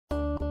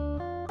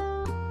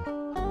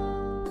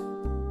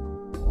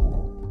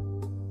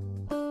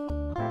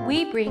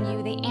we bring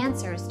you the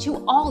answers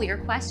to all your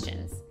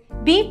questions.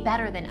 Be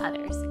better than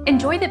others.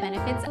 Enjoy the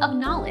benefits of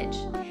knowledge.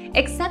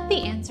 Accept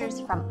the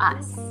answers from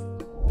us.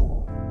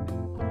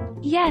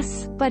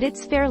 Yes, but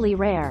it's fairly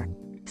rare.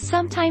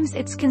 Sometimes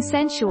it's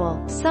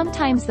consensual,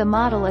 sometimes the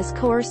model is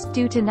coerced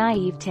due to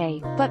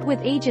naivete, but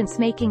with agents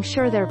making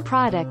sure their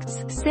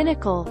products,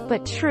 cynical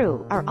but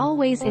true, are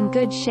always in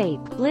good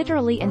shape,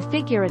 literally and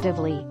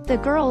figuratively, the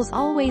girls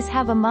always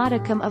have a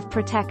modicum of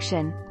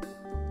protection.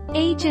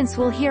 Agents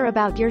will hear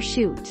about your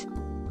shoot.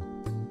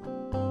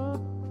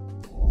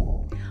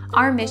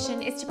 Our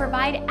mission is to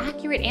provide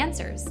accurate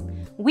answers.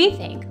 We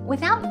think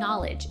without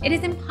knowledge, it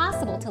is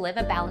impossible to live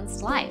a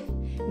balanced life.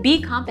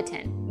 Be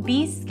competent,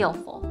 be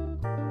skillful.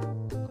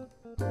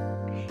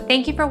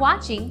 Thank you for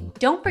watching.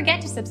 Don't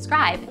forget to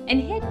subscribe and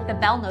hit the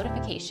bell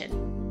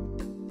notification.